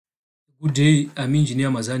Good day, I'm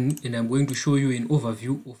Engineer Mazani and I'm going to show you an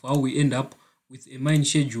overview of how we end up with a mine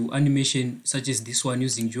schedule animation such as this one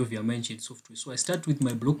using Geovia Minesched software. So I start with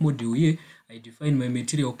my block model here, I define my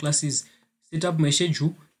material classes, set up my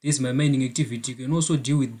schedule, there's my mining activity. You can also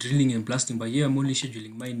deal with drilling and blasting, but here I'm only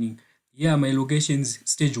scheduling mining. Here are my locations,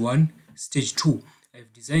 stage 1, stage 2.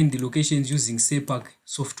 I've designed the locations using SEPAC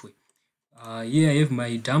software. Here I have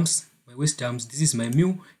my dumps, my waste dumps. This is my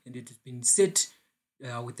mill and it has been set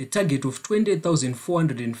with a target of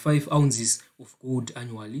 20,405 ounces of gold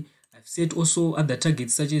annually. I've set also other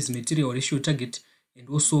targets such as material ratio target and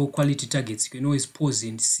also quality targets. You can always pause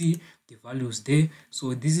and see the values there.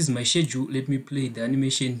 So this is my schedule. Let me play the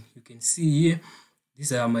animation. You can see here,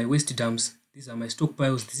 these are my waste dumps. These are my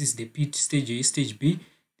stockpiles. This is the pit, stage A, stage B.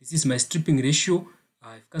 This is my stripping ratio.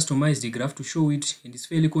 I've customized the graph to show it, and it's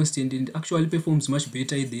fairly constant and actually performs much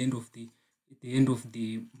better at the end of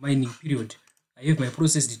the mining period. I have my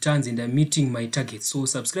processed tons and I'm meeting my targets. So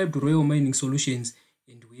subscribe to Royal Mining Solutions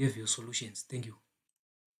and we have your solutions. Thank you.